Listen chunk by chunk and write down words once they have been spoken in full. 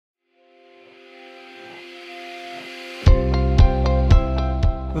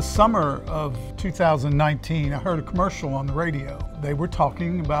The summer of 2019, I heard a commercial on the radio. They were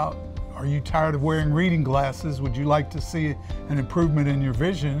talking about, are you tired of wearing reading glasses? Would you like to see an improvement in your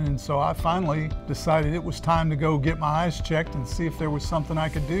vision? And so I finally decided it was time to go get my eyes checked and see if there was something I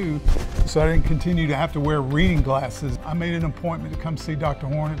could do so I didn't continue to have to wear reading glasses. I made an appointment to come see Dr.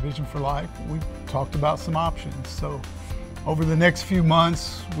 Horn at Vision for Life. We talked about some options. So over the next few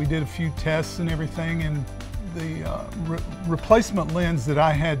months, we did a few tests and everything, and the replacement lens that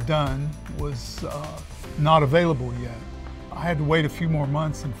I had done was not available yet. I had to wait a few more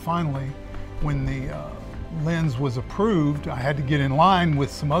months, and finally, when the lens was approved, I had to get in line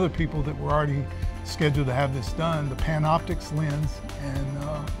with some other people that were already scheduled to have this done, the PanOptix lens,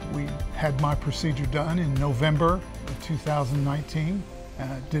 and we had my procedure done in November of 2019.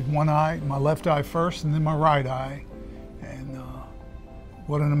 Did one eye, my left eye first, and then my right eye, and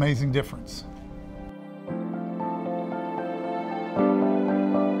what an amazing difference.